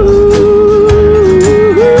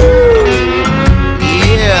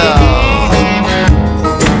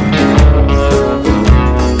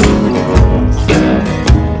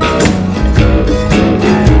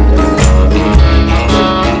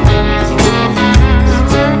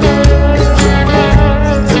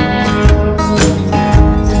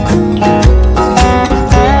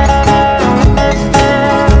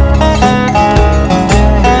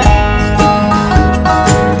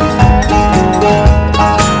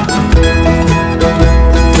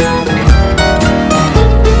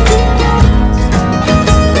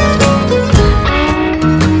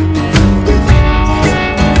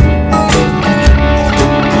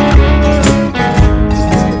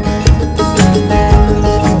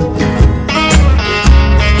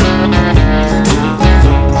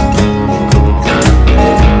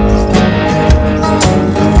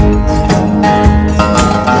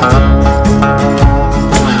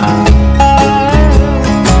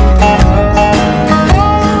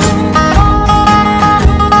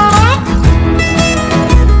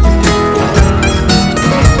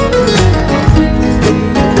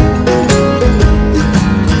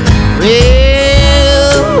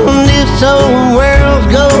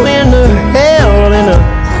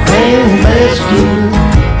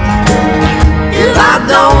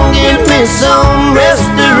 Some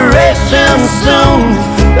restoration soon,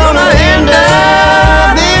 gonna end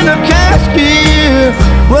up in a casket.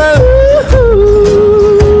 Whoa,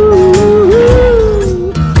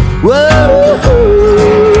 whoa.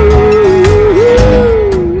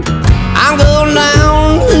 I'm going down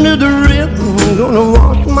to the river, gonna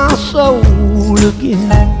wash my soul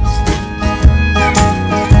again.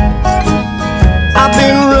 I've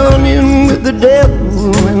been running with the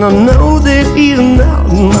devil, and I know that he's not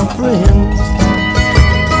my friend.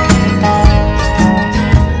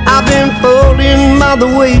 I've been falling by the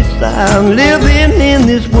wayside, living in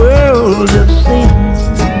this world of sin.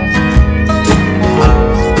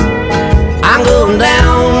 I'm going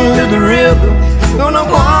down to the river, gonna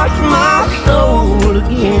wash my soul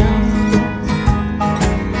again.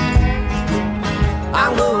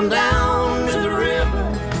 I'm going down to the river,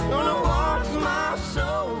 gonna wash my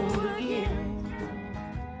soul again.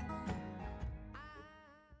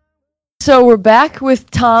 So we're back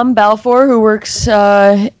with Tom Balfour, who works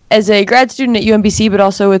as a grad student at UMBC, but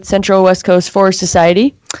also with Central West Coast Forest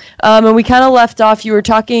Society. And we kind of left off, you were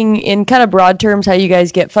talking in kind of broad terms how you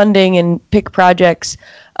guys get funding and pick projects.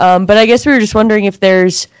 But I guess we were just wondering if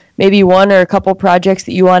there's maybe one or a couple projects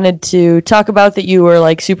that you wanted to talk about that you were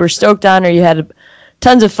like super stoked on or you had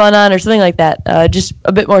tons of fun on or something like that. Just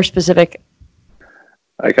a bit more specific.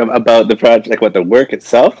 Like about the project, like what the work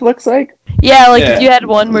itself looks like? Yeah, like if you had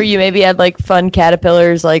one where you maybe had like fun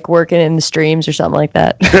caterpillars like working in the streams or something like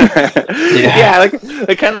that.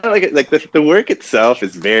 like kind of like the work itself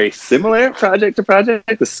is very similar project to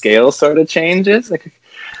project. The scale sort of changes.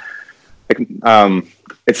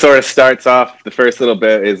 It sort of starts off, the first little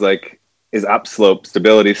bit is upslope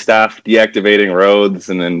stability stuff, deactivating roads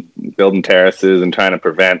and then building terraces and trying to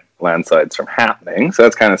prevent landslides from happening. So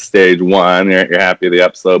that's kind of stage one. You're happy the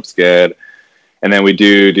upslope's good. And then we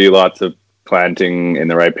do lots of planting in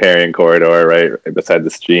the riparian corridor, right beside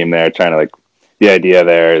the stream there, trying to the idea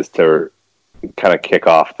there is to kind of kick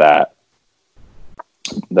off the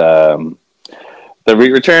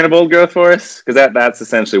return of old growth forests, because that's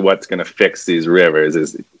essentially what's going to fix these rivers.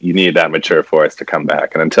 Is you need that mature forest to come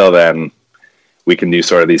back, and until then we can do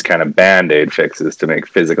sort of these kind of band-aid fixes to make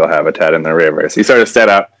physical habitat in the river. So you sort of set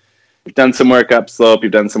up, you've done some work upslope,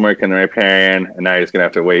 you've done some work in the riparian, and now you're just going to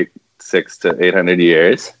have to wait 600 to 800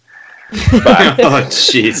 years. But oh,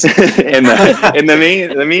 jeez. in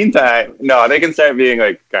the meantime, no, they can start being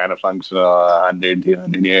kind of functional 100,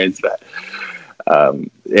 200 years, but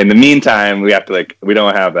in the meantime, we have to we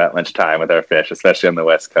don't have that much time with our fish, especially on the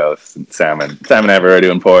West Coast. Salmon ever are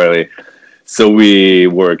doing poorly. So we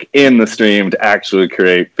work in the stream to actually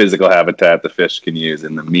create physical habitat the fish can use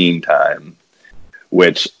in the meantime,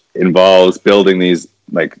 which involves building these,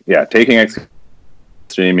 taking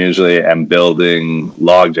stream usually and building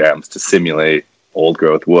log jams to simulate old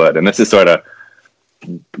growth wood. And this is sort of,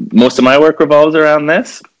 most of my work revolves around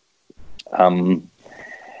this. And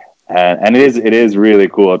it is really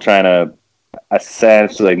cool trying to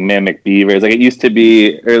essentially mimic beavers. It used to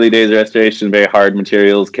be early days of restoration, very hard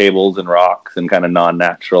materials, cables and rocks and kind of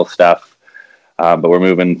non-natural stuff. But we're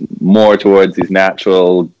moving more towards these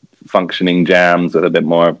natural functioning jams with a bit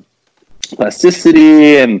more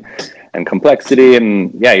plasticity and complexity.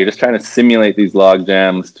 And you're just trying to simulate these log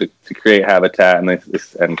jams to create habitat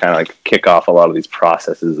and kind of kick off a lot of these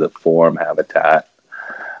processes that form habitat.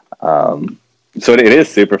 So it is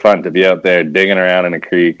super fun to be out there digging around in a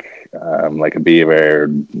creek, like a beaver,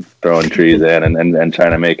 throwing trees in and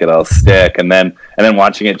trying to make it all stick, and then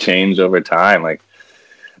watching it change over time.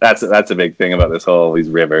 That's a big thing about these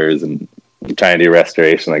rivers and trying to do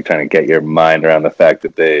restoration, trying to get your mind around the fact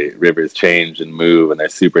that rivers change and move and they're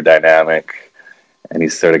super dynamic, and you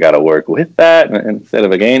sort of got to work with that instead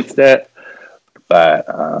of against it. But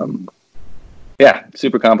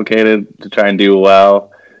super complicated to try and do well.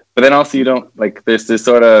 But then also you don't, there's this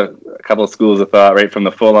sort of a couple of schools of thought, right from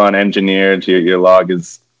the full-on engineered to your log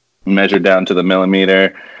is measured down to the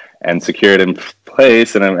millimeter and secured in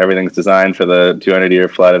place and everything's designed for the 200-year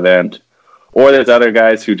flood event. Or there's other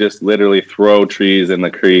guys who just literally throw trees in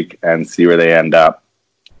the creek and see where they end up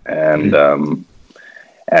and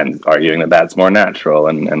arguing that that's more natural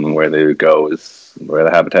and where they go is where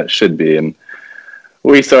the habitat should be. And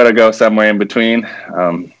we sort of go somewhere in between.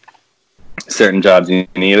 Certain jobs you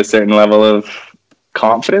need a certain level of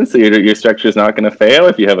confidence that your structure is not going to fail.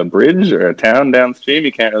 If you have a bridge or a town downstream,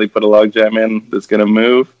 you can't really put a log jam in that's going to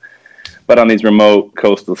move. But on these remote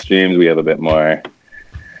coastal streams, we have a bit more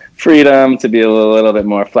freedom to be a little bit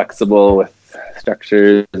more flexible with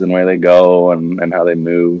structures and where they go and how they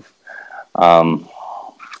move. As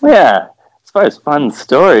far as fun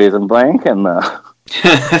stories, I'm blanking though.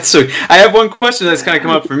 So I have one question that's kind of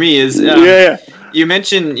come up for me is you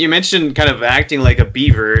mentioned kind of acting like a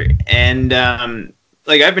beaver, and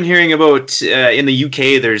I've been hearing about in the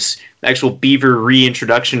UK there's actual beaver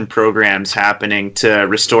reintroduction programs happening to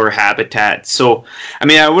restore habitat. So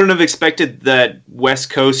I wouldn't have expected that West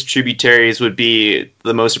Coast tributaries would be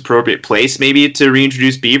the most appropriate place maybe to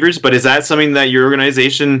reintroduce beavers, but is that something that your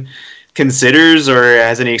organization considers or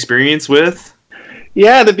has any experience with?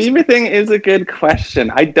 Yeah, the beaver thing is a good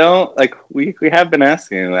question. I don't we have been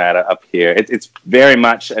asking that up here. It's very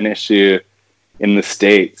much an issue in the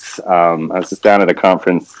States. I was just down at a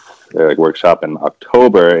conference workshop in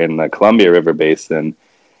October in the Columbia River Basin,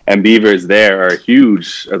 and beavers there are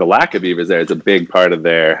huge, or the lack of beavers there is a big part of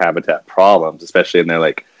their habitat problems, especially in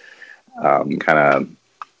their kind of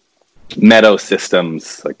meadow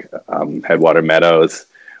systems, headwater meadows,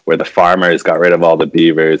 where the farmers got rid of all the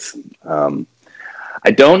beavers.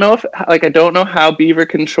 I don't know how beaver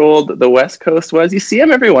controlled the West Coast was. You see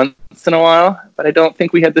them every once in a while, but I don't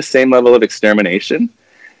think we had the same level of extermination.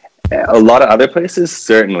 A lot of other places,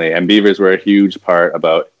 certainly, and beavers were a huge part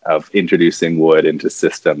of introducing wood into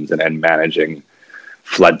systems and managing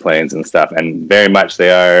floodplains and stuff. And very much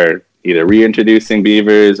they are either reintroducing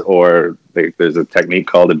beavers, or there's a technique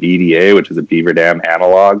called a BDA, which is a beaver dam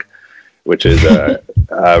analog, which is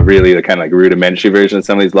really the kind of like rudimentary version of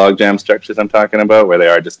some of these log jam structures I'm talking about, where they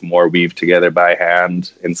are just more weaved together by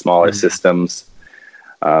hand in smaller systems,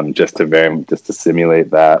 just to simulate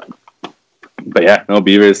that. But yeah, no,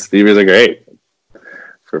 beavers are great.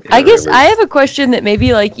 I guess I have a question that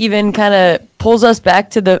maybe like even kind of pulls us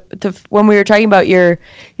back to when we were talking about your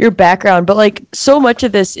background, but like so much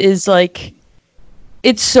of this is like,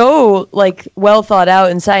 it's so like well thought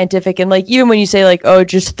out and scientific, and like even when you say like, oh,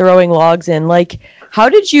 just throwing logs in, like how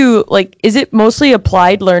did you, like, is it mostly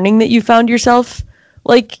applied learning that you found yourself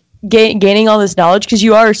like gaining all this knowledge, because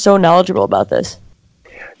you are so knowledgeable about this?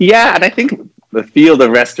 Yeah, and I think the field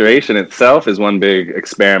of restoration itself is one big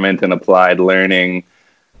experiment in applied learning,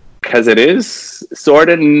 because it is sort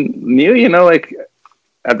of new, you know, like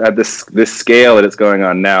at this scale that it's going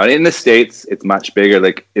on now. And in the States, it's much bigger.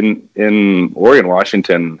 Like in Oregon,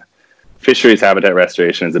 Washington, fisheries habitat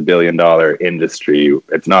restoration is $1 billion industry.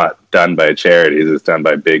 It's not done by charities. It's done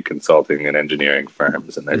by big consulting and engineering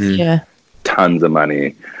firms. And there's tons of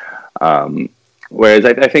money. Whereas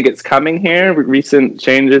I think it's coming here. Recent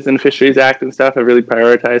changes in Fisheries Act and stuff have really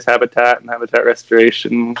prioritized habitat and habitat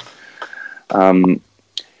restoration.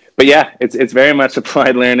 But yeah, it's very much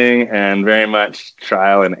applied learning and very much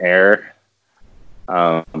trial and error.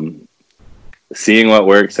 Seeing what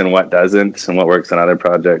works and what doesn't, and what works on other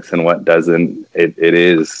projects and what doesn't. It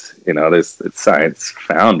is, you know, it's science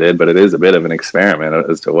founded, but it is a bit of an experiment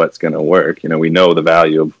as to what's going to work. You know, we know the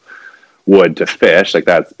value of wood to fish, like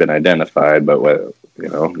that's been identified, but what, you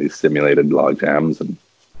know, these simulated log jams and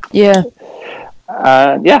and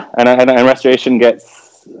restoration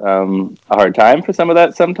gets a hard time for some of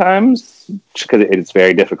that sometimes, because it's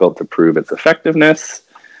very difficult to prove its effectiveness.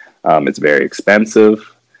 It's very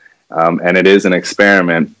expensive, and it is an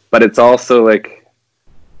experiment, but it's also like,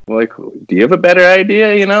 do you have a better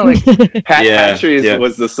idea? You know, like hatcheries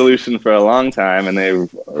was the solution for a long time, and they're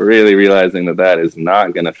really realizing that is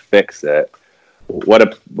not going to fix it.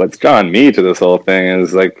 What's drawn me to this whole thing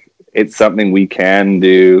is like, it's something we can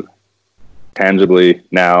do tangibly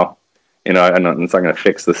now. You know, it's not going to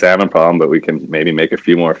fix the salmon problem, but we can maybe make a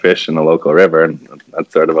few more fish in the local river, and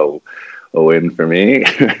that's sort of a win for me.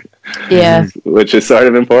 Yeah, which is sort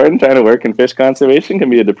of important. Trying to work in fish conservation can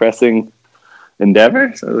be a depressing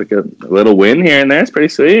endeavor, so like a little win here and there is pretty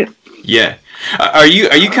sweet. Yeah. Are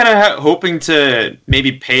you kind of hoping to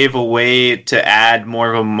maybe pave a way to add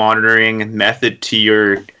more of a monitoring method to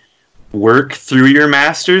your work through your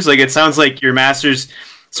masters? Like, it sounds like your masters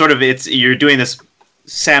sort of, you're doing this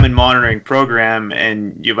salmon monitoring program,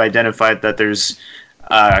 and you've identified that there's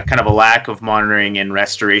kind of a lack of monitoring in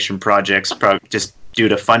restoration projects just due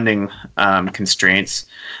to funding constraints.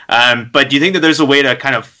 But do you think that there's a way to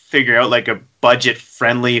kind of figure out like a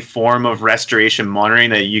budget-friendly form of restoration monitoring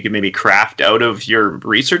that you could maybe craft out of your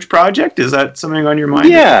research project? Is that something on your mind?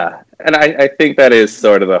 Yeah, and I think that is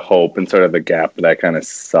sort of the hope and sort of the gap that I kind of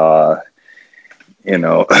saw. You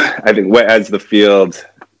know, I think as the field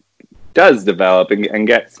does develop and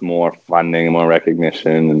gets more funding and more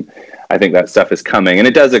recognition, and I think that stuff is coming, and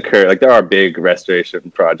it does occur. Like, there are big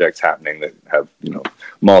restoration projects happening that have, you know,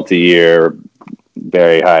 multi-year,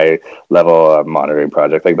 very high level monitoring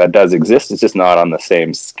project. Like, that does exist. It's just not on the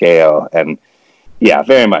same scale. And yeah,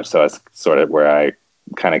 very much so. It's sort of where I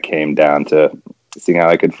kind of came down to seeing how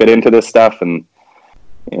I could fit into this stuff. And,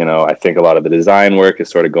 you know, I think a lot of the design work is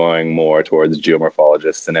sort of going more towards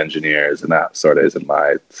geomorphologists and engineers, and that sort of isn't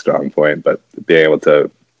my strong point. But being able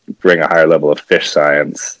to bring a higher level of fish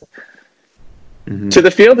science to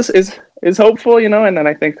the field is hopeful, you know. And then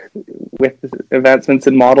I think with advancements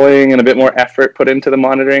in modeling and a bit more effort put into the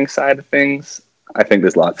monitoring side of things, I think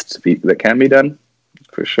there's lots that can be done,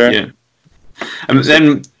 for sure. Yeah.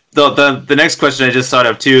 Then the next question I just thought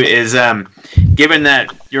of too is, given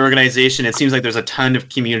that your organization, it seems like there's a ton of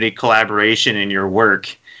community collaboration in your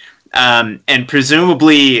work, and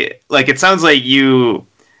presumably, like, it sounds like you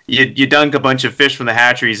dunk a bunch of fish from the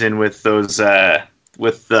hatcheries in with those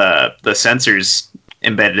with the sensors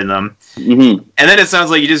embedded in them, and then it sounds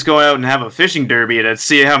like you just go out and have a fishing derby to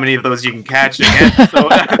see how many of those you can catch again. So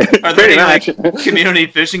are there any like community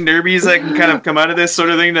fishing derbies that can kind of come out of this sort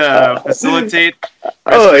of thing to facilitate?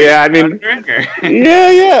 Oh yeah, I mean,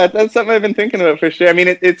 yeah, that's something I've been thinking about for sure. I mean,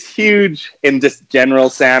 it's huge in just general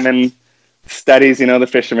salmon studies, the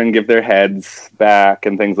fishermen give their heads back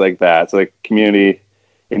and things like that. So like community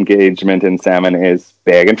engagement in salmon is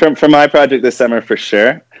big. And for my project this summer, for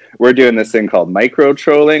sure, we're doing this thing called micro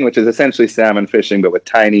trolling, which is essentially salmon fishing, but with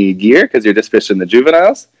tiny gear, because you're just fishing the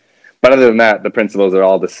juveniles. But other than that, the principles are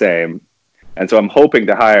all the same. And so I'm hoping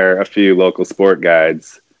to hire a few local sport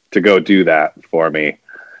guides to go do that for me.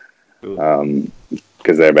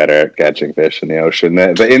 Because they're better at catching fish in the ocean.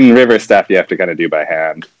 The in-river stuff you have to kind of do by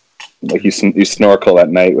hand. Like you snorkel at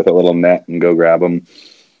night with a little net and go grab them.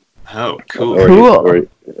 Oh, cool.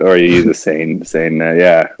 Or you use a seine net.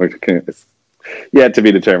 Yeah. It's yet to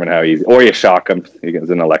be determined how easy. Or you shock them. You get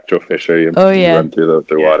an electrofisher. You run through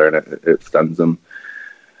the water and it stuns them.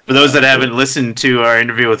 For those that haven't listened to our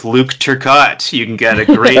interview with Luke Turcotte, you can get a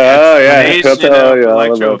great explanation of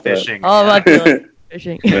electrofishing. All about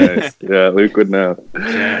fishing. Nice. Yeah, Luke would know.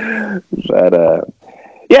 Yeah.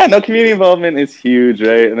 But community involvement is huge,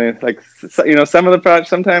 right? And it's like, some of the projects,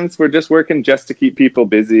 sometimes we're just working just to keep people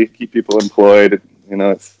busy, keep people employed.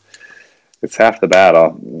 It's half the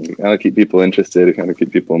battle. You gotta keep people interested. You gotta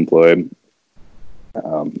keep people employed.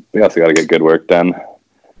 We also gotta get good work done.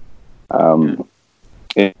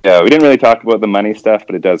 We didn't really talk about the money stuff,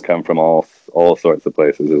 but it does come from all sorts of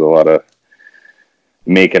places. There's a lot of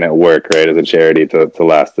making it work, right, as a charity to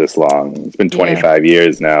last this long. It's been 25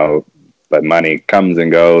 years now, but money comes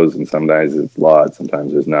and goes, and sometimes it's lots,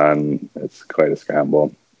 sometimes there's none. It's quite a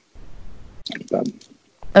scramble. But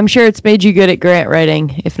I'm sure it's made you good at grant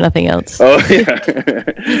writing, if nothing else. Oh, yeah.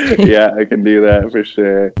 Yeah, I can do that for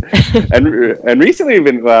sure. And recently,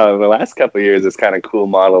 the last couple of years, this kind of cool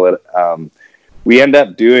model that we end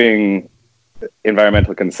up doing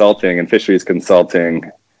environmental consulting and fisheries consulting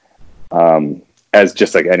as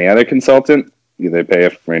just like any other consultant. They pay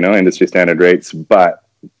industry standard rates, but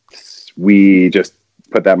we just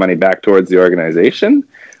put that money back towards the organization,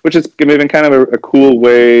 which has been kind of a cool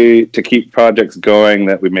way to keep projects going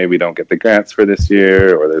that we maybe don't get the grants for this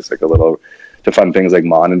year, or there's like a little to fund things like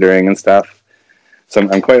monitoring and stuff. So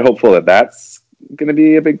I'm quite hopeful that that's going to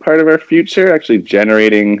be a big part of our future, actually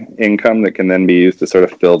generating income that can then be used to sort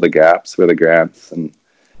of fill the gaps with the grants and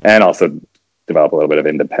also develop a little bit of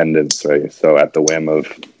independence, right? So at the whim of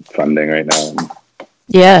funding right now.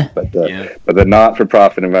 Yeah. But the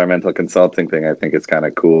not-for-profit environmental consulting thing, I think is kind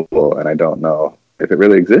of cool, and I don't know if it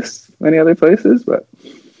really exists many other places, but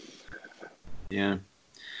yeah.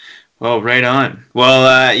 Well, right on. Well,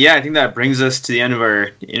 I think that brings us to the end of our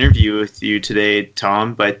interview with you today,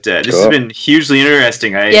 Tom. But this has been hugely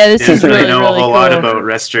interesting. I didn't really know a whole lot about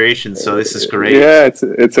restoration, so this is great. Yeah,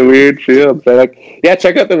 it's a weird field, but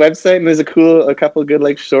check out the website, and there's a couple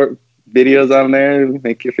good short videos on there to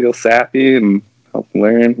make you feel sappy and help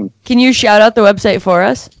learn. Can you shout out the website for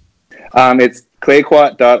us? It's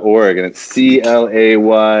clayquot.org, and it's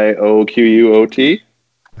CLAYOQUOT.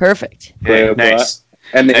 Perfect. Yeah, nice.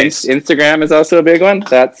 And the Instagram is also a big one.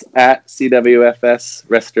 That's at CWFS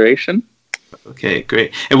Restoration. Okay,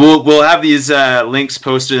 great. And we'll have these links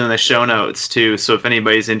posted in the show notes too. So if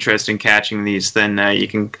anybody's interested in catching these, then you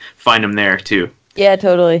can find them there too. Yeah,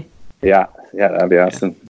 totally. Yeah, that'd be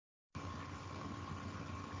awesome.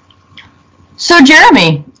 So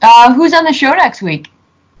Jeremy, who's on the show next week?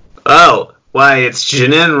 Oh, why, it's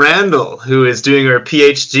Jeanine Randall, who is doing her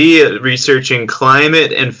PhD at researching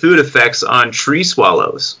climate and food effects on tree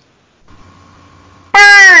swallows.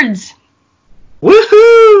 Birds!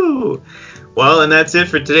 Woohoo! Well, and that's it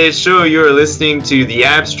for today's show. You're listening to The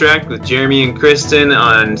Abstract with Jeremy and Kristen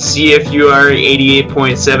on CFUR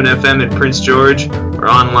 88.7 FM in Prince George, or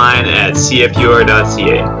online at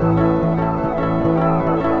cfur.ca.